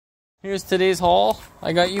Here's today's haul.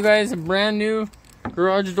 I got you guys a brand new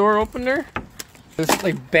garage door opener. There's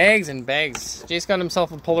like bags and bags. Jace got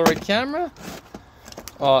himself a Polaroid camera.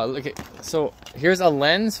 Oh, look at, so here's a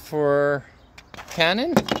lens for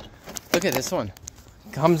Canon. Look at this one.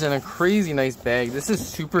 Comes in a crazy nice bag. This is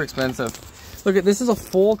super expensive. Look at, this is a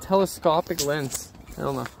full telescopic lens. I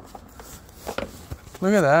don't know.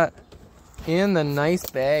 Look at that. In the nice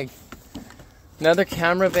bag. Another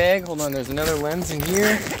camera bag. Hold on, there's another lens in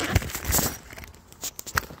here.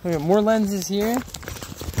 Look at more lenses here.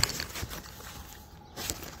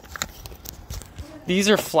 These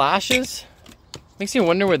are flashes. Makes you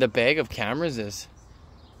wonder where the bag of cameras is.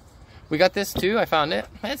 We got this too. I found it.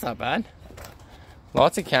 That's not bad.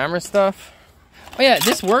 Lots of camera stuff. Oh yeah,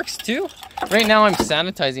 this works too. Right now I'm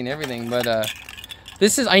sanitizing everything, but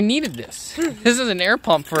this is, I needed this. This is an air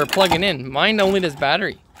pump for plugging in. Mine only does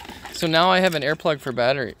battery. So now I have an air plug for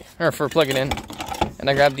battery, or for plugging in. And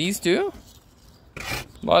I grabbed these too.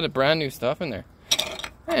 A lot of brand new stuff in there.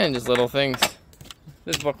 And just little things.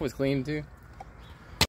 This book was clean too.